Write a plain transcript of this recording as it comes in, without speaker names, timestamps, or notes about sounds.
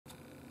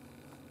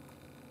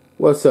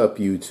What's up,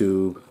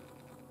 YouTube?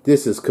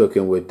 This is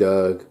Cooking with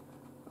Doug.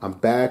 I'm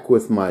back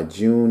with my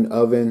June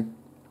oven,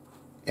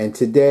 and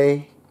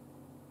today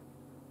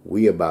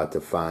we about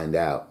to find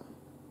out.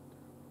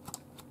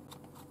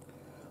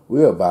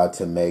 We're about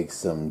to make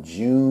some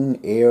June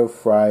air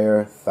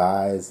fryer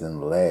thighs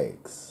and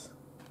legs.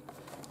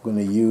 I'm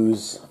going to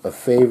use a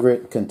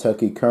favorite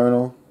Kentucky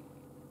Kernel.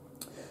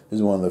 This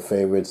is one of the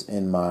favorites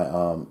in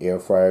my air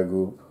fryer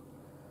group.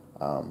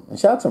 And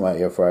shout out to my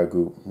air fryer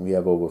group. We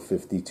have over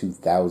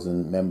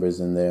 52,000 members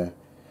in there.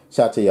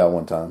 Shout out to y'all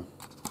one time.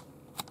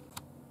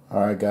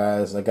 Alright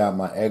guys, I got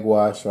my egg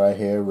wash right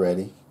here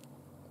ready.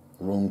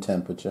 Room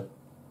temperature.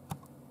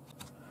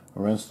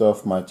 I rinsed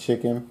off my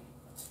chicken.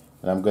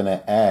 And I'm going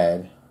to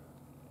add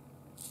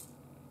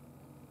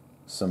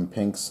some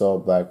pink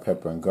salt, black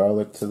pepper, and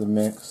garlic to the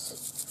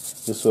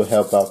mix. This will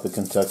help out the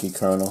Kentucky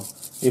Kernel.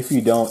 If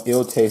you don't,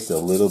 it'll taste a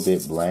little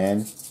bit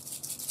bland.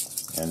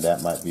 And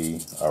that might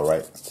be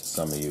alright to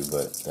some of you,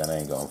 but that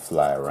ain't gonna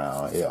fly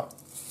around here.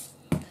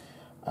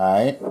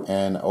 Alright,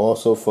 and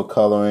also for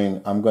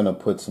coloring, I'm gonna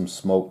put some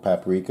smoked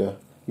paprika.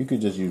 You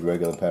could just use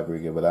regular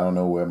paprika, but I don't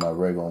know where my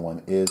regular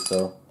one is,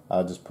 so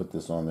I'll just put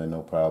this on there,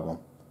 no problem.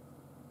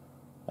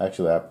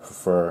 Actually, I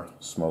prefer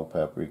smoked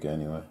paprika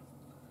anyway.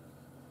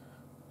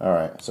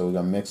 Alright, so we're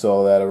gonna mix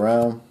all that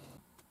around.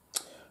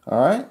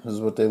 Alright, this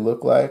is what they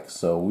look like.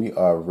 So we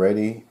are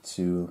ready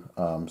to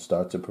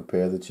start to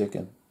prepare the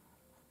chicken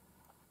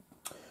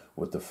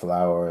with the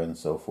flour and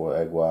so forth,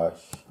 egg wash.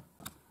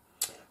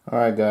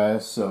 Alright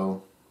guys,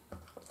 so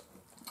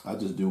I'll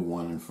just do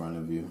one in front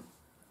of you.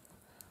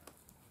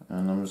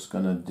 And I'm just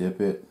gonna dip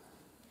it,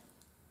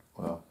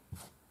 well,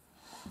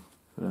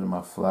 put it in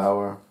my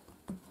flour.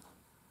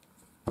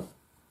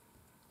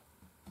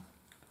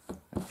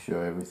 Make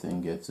sure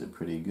everything gets it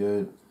pretty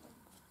good.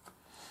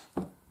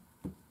 And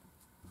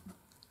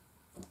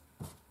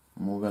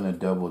we're gonna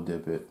double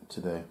dip it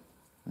today.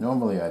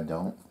 Normally I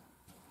don't.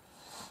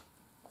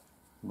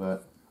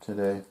 But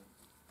today,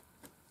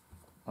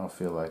 I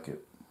feel like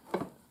it.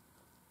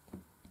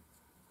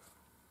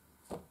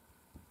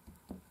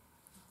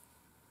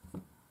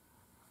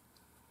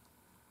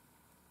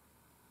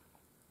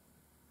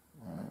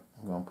 Alright,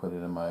 I'm going to put it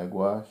in my egg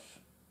wash.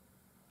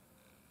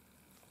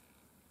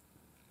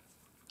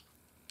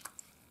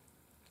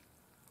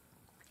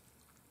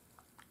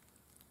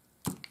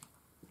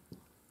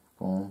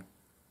 Boom.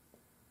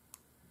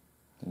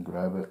 And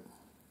grab it.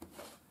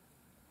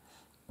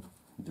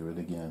 Do it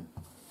again.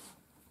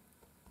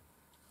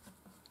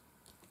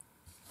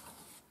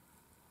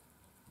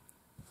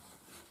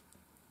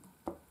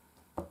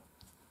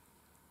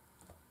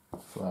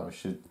 Flour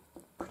should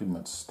pretty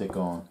much stick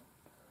on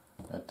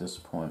at this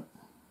point.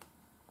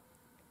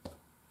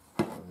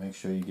 Make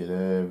sure you get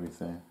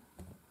everything.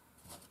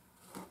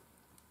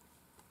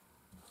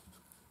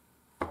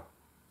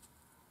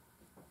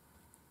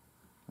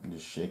 And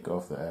just shake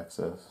off the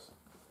excess.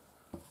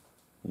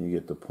 You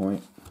get the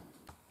point.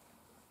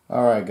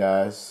 Alright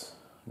guys,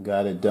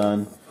 got it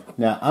done.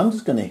 Now I'm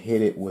just going to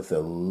hit it with a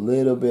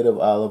little bit of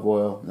olive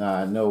oil. Now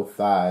I know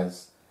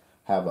thighs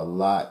have a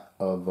lot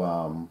of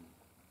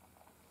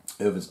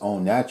its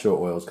own natural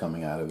oils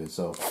coming out of it,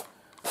 so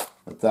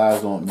the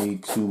thighs won't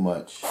need too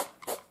much,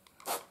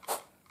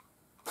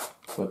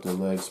 but the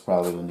legs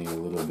probably will need a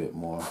little bit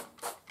more.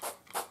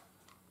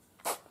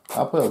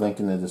 I'll put a link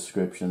in the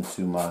description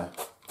to my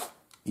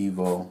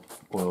EVO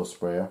oil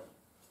sprayer.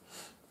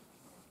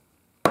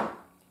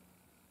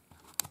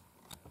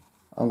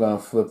 I'm going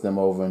to flip them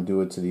over and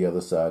do it to the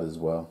other side as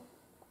well.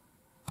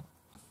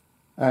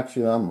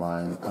 Actually, I'm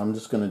lying. I'm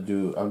just going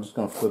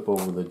to flip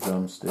over the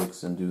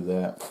drumsticks and do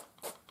that.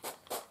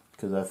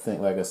 Because I think,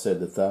 like I said,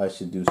 the thighs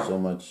should do so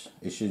much.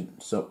 It should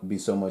be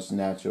so much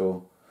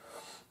natural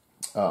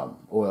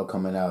oil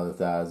coming out of the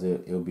thighs.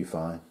 It'll be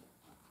fine.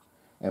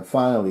 And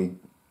finally,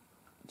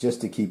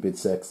 just to keep it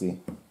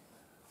sexy,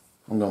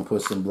 I'm going to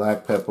put some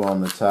black pepper on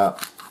the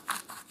top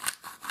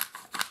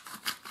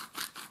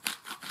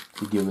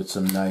to give it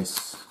some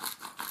nice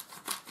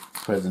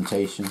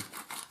presentation.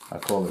 I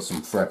call it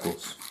some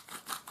freckles.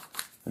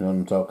 You know what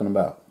I'm talking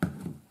about?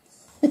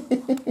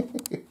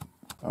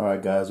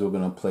 Alright guys, we're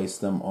going to place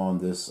them on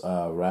this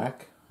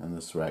rack. And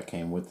this rack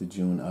came with the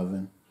June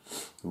oven,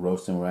 the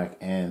roasting rack,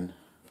 and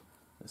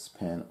this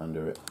pan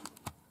under it.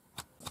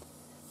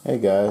 Hey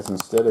guys,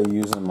 instead of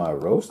using my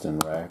roasting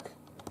rack,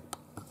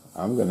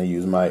 I'm going to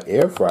use my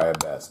air fryer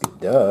basket.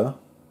 Duh.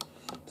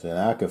 So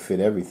now I can fit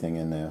everything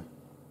in there.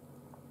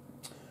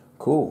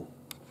 Cool.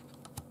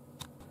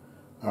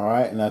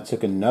 Alright, and I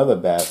took another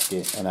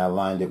basket and I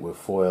lined it with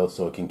foil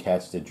so it can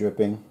catch the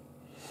dripping.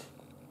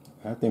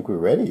 I think we're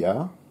ready,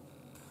 y'all.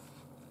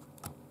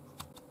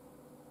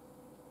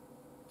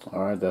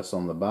 Alright, that's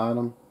on the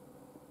bottom.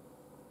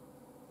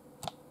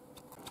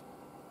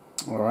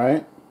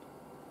 Alright,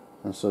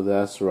 and so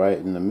that's right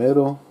in the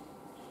middle.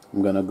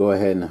 I'm going to go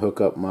ahead and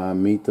hook up my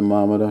meat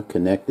thermometer,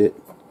 connect it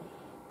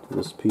to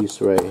this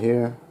piece right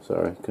here.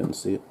 Sorry, couldn't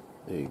see it.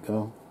 There you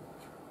go.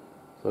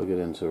 Plug it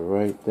into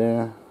right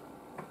there.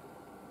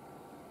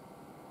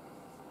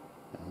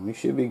 And we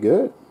should be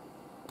good.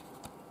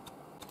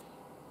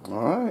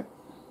 Alright,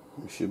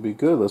 it should be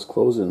good. Let's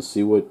close it and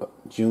see what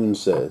June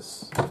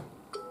says.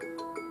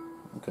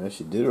 Okay,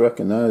 she did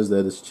recognize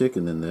that it's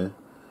chicken in there.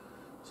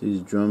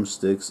 She's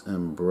drumsticks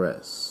and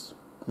breasts.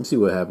 Let's see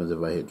what happens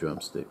if I hit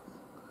drumstick.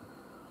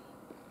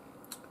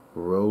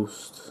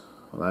 Roast.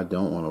 Well, I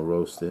don't want to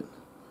roast it.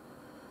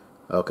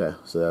 Okay,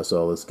 so that's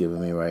all it's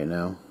giving me right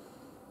now.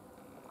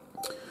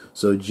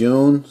 So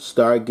June,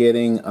 start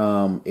getting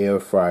air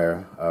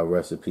fryer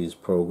recipes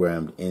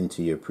programmed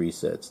into your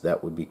presets.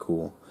 That would be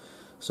cool.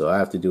 So I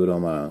have to do it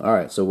on my own.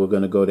 Alright, so we're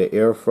going to go to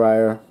air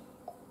fryer.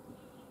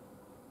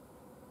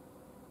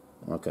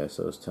 Okay,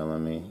 so it's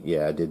telling me,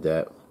 yeah, I did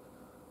that.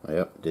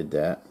 Yep, did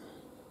that.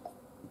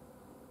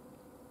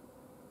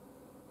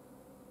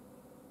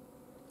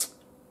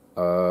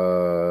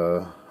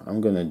 I'm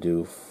going to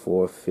do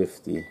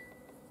 450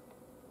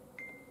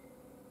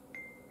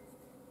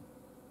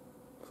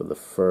 for the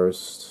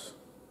first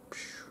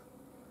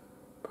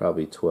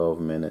probably 12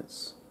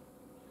 minutes.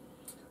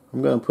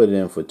 I'm going to put it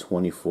in for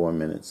 24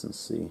 minutes and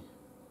see.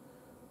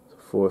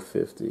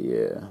 450,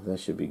 yeah, that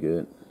should be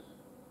good.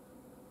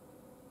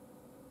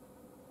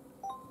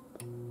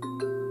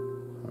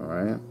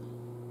 Alright.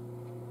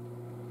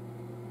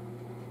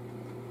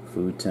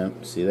 Food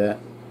temp, see that?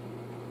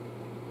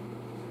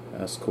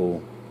 That's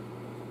cool.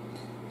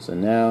 So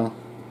now,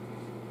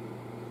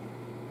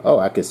 oh,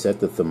 I could set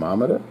the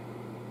thermometer?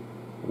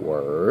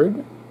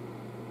 Word.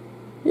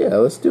 Yeah,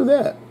 let's do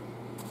that.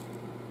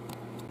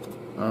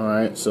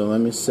 Alright, so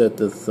let me set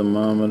the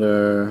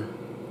thermometer.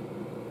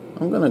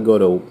 I'm going to go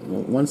to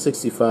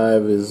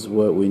 165 is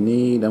what we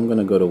need. I'm going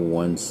to go to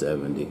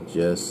 170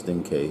 just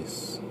in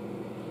case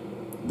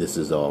this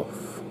is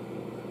off.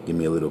 Give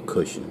me a little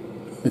cushion.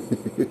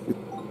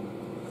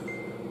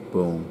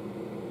 Boom.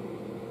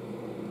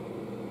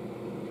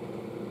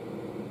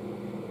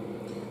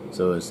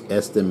 So it's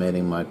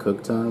estimating my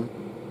cook time.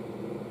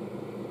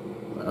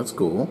 That's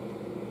cool.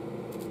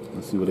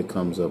 Let's see what it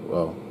comes up.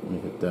 Oh, let me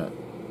hit that.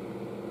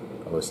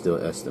 Oh, it's still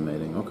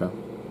estimating. Okay.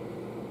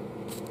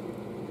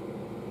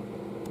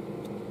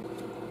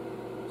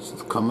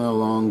 It's coming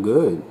along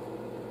good.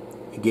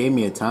 It gave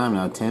me a time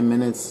now, 10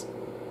 minutes.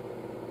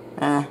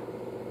 I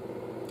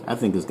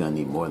think it's gonna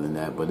need more than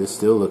that, but it's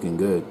still looking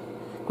good.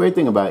 Great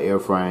thing about air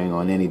frying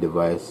on any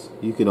device,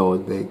 you can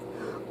always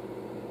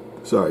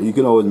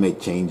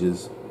make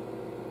changes.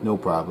 No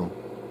problem.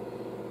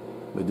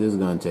 But this is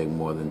going to take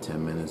more than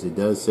 10 minutes. It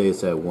does say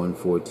it's at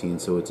 114,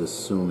 so it's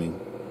assuming.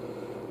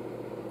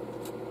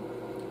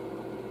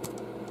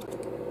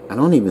 I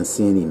don't even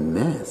see any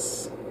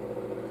mess.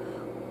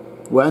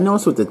 Well, I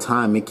noticed with the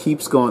time, it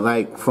keeps going,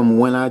 like from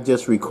when I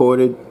just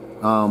recorded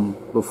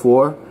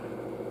before,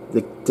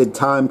 the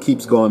time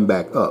keeps going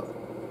back up,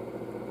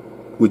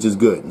 which is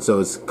good. So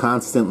it's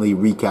constantly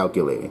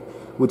recalculating,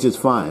 which is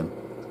fine.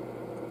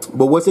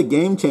 But what's a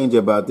game changer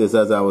about this,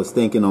 as I was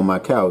thinking on my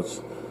couch,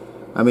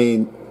 I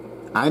mean,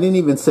 I didn't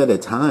even set a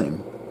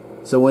time.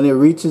 So when it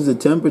reaches the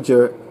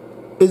temperature,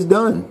 it's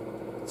done.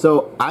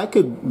 So I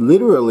could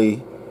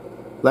literally,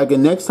 like the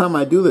next time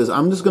I do this,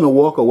 I'm just going to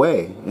walk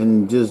away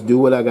and just do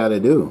what I got to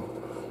do.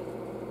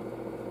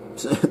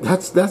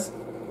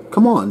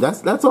 Come on,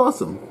 that's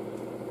awesome.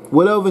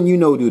 What oven you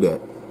know do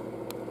that?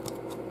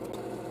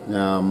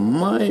 Now I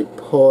might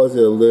pause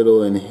it a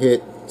little and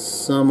hit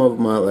some of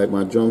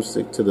my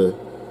drumstick to the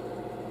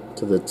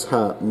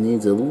top.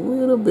 Needs a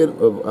little bit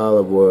of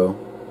olive oil.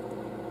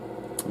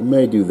 I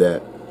may do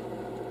that.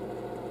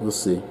 We'll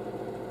see.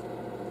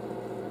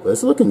 But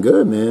it's looking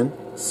good, man.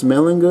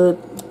 Smelling good.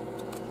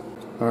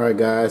 Alright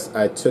guys,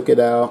 I took it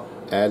out,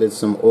 added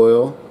some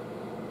oil,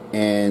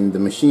 and the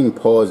machine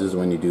pauses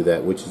when you do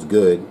that, which is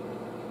good.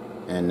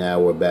 And now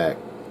we're back.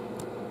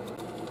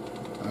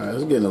 Alright,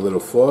 it's getting a little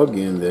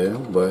foggy in there,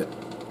 but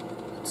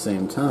at the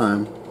same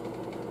time,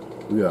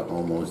 we are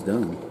almost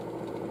done.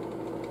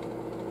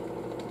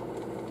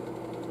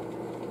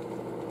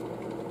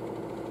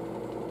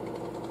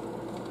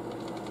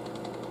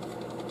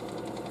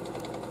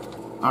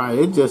 Alright,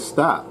 it just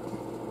stopped.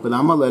 But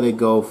I'm going to let it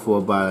go for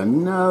about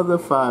another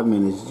 5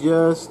 minutes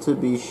just to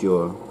be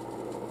sure.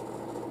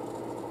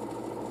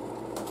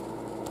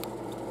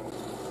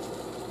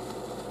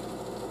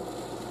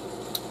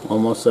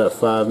 Almost at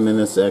 5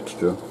 minutes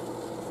extra.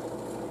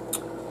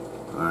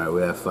 Alright,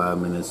 we're at 5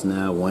 minutes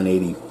now.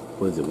 180.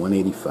 What is it?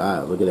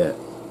 185. Look at that.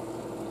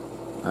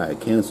 Alright,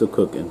 cancel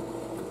cooking.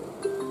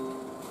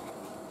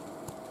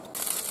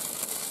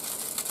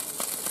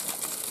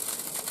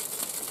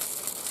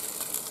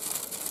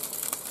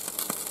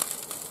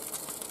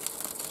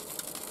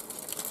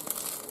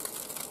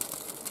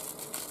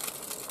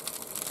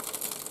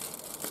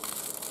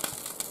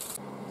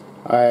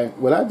 Alright,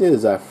 what I did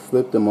is I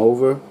flipped them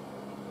over.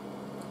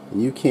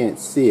 And you can't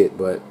see it,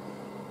 but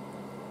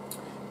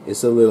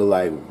it's a little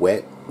like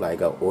wet,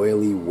 like a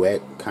oily,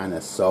 wet, kind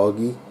of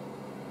soggy.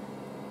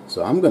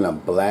 So I'm going to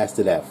blast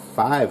it at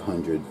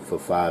 500 for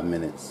 5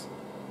 minutes.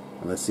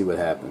 And let's see what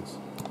happens.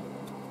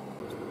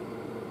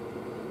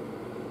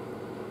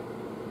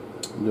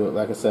 Do it,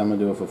 like I said, I'm going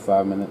to do it for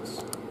 5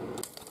 minutes.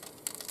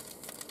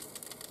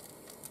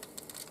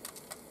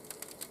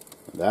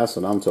 That's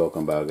what I'm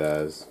talking about,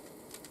 guys.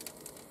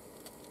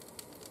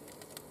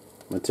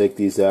 I'm going to take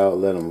these out,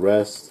 let them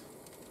rest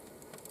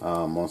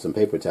on some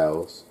paper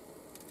towels.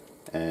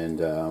 And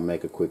I'll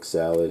make a quick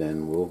salad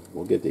and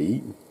we'll get to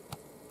eating.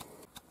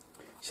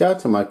 Shout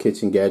out to my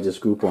Kitchen Gadgets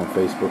group on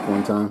Facebook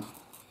one time.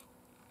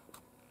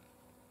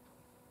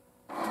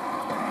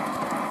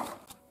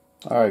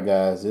 Alright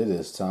guys, it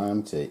is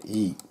time to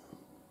eat.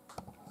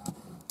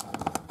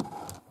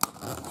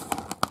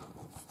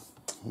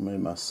 I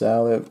made my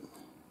salad.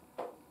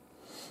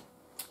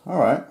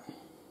 Alright.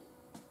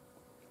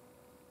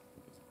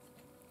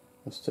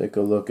 Let's take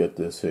a look at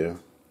this here.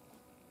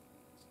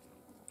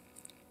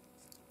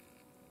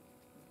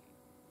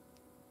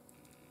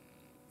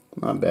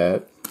 Not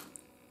bad.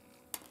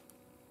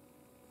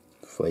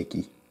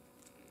 Flaky.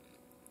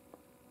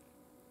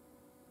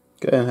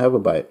 Go ahead and have a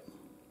bite.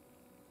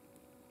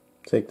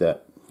 Take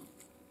that.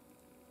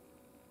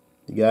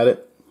 You got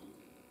it?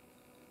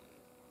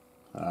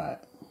 Alright.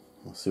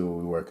 Let's see what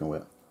we're working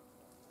with.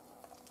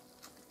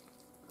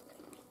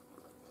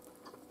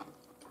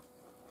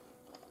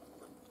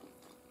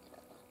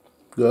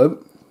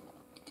 Good.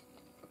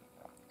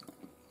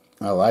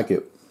 I like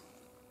it.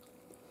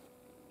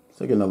 Let's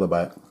take another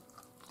bite.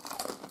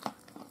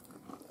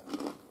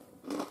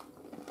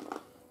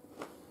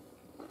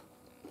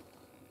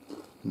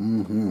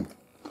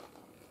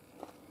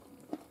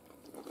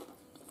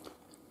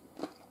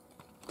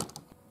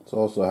 Let's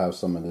also have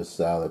some of this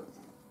salad.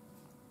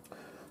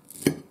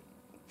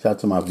 Shout out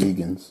to my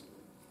vegans.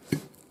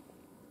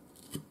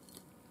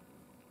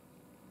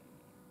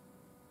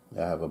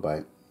 I have a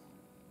bite.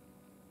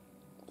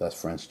 That's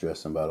French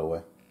dressing, by the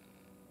way.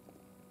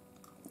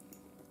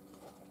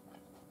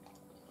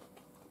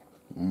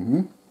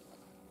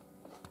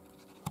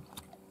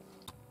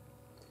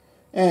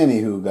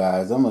 Anywho,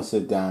 guys, I'm going to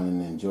sit down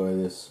and enjoy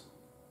this.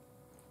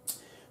 If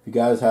you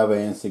guys have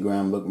an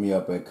Instagram, look me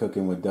up at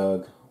Cooking with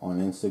Doug on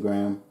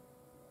Instagram.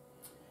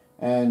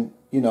 And,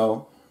 you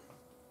know,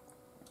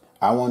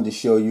 I wanted to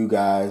show you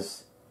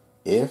guys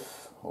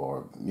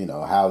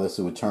how this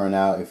would turn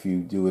out if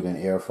you do it in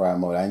air fryer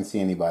mode. I didn't see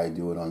anybody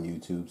do it on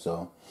YouTube,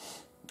 so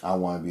I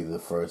want to be the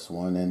first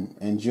one.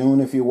 And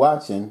June, if you're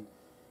watching,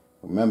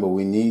 remember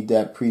we need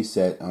that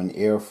preset on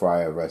air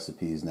fryer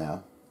recipes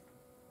now.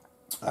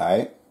 All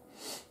right.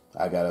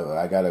 I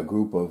got a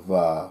group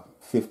of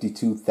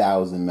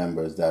 52,000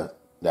 members that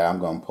I'm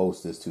gonna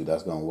post this to.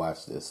 That's gonna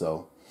watch this.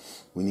 So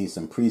we need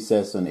some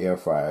presets on air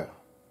fryer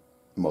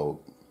mode.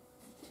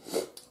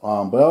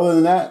 But other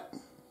than that,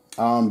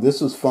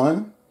 this was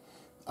fun.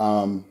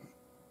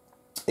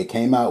 It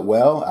came out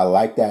well. I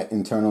like that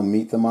internal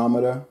meat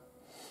thermometer.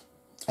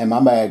 And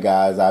my bad,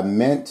 guys. I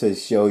meant to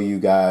show you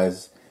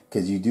guys,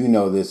 because you do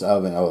know this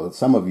oven. Oh,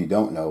 some of you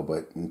don't know,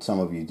 but some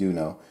of you do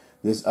know.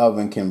 This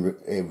oven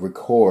it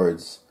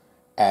records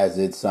as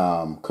it's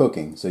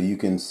cooking, so you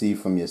can see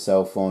from your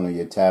cell phone or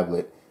your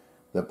tablet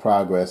the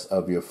progress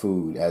of your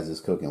food as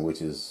it's cooking,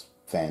 which is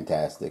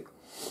fantastic.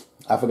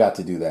 I forgot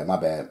to do that, my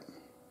bad.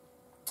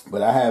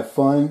 But I had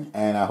fun,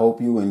 and I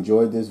hope you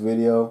enjoyed this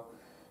video.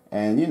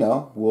 And you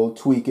know, we'll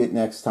tweak it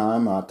next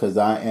time, because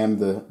I am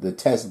the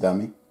test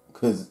dummy,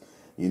 because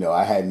you know,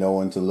 I had no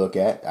one to look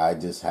at. I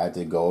just had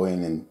to go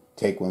in and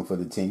take one for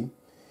the team.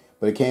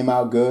 But it came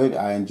out good.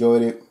 I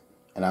enjoyed it,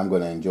 and I'm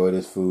going to enjoy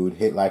this food.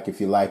 Hit like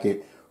if you like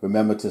it.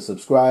 Remember to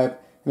subscribe.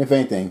 And if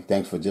anything,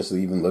 thanks for just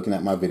even looking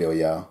at my video,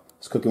 y'all.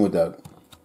 It's Cooking with Doug.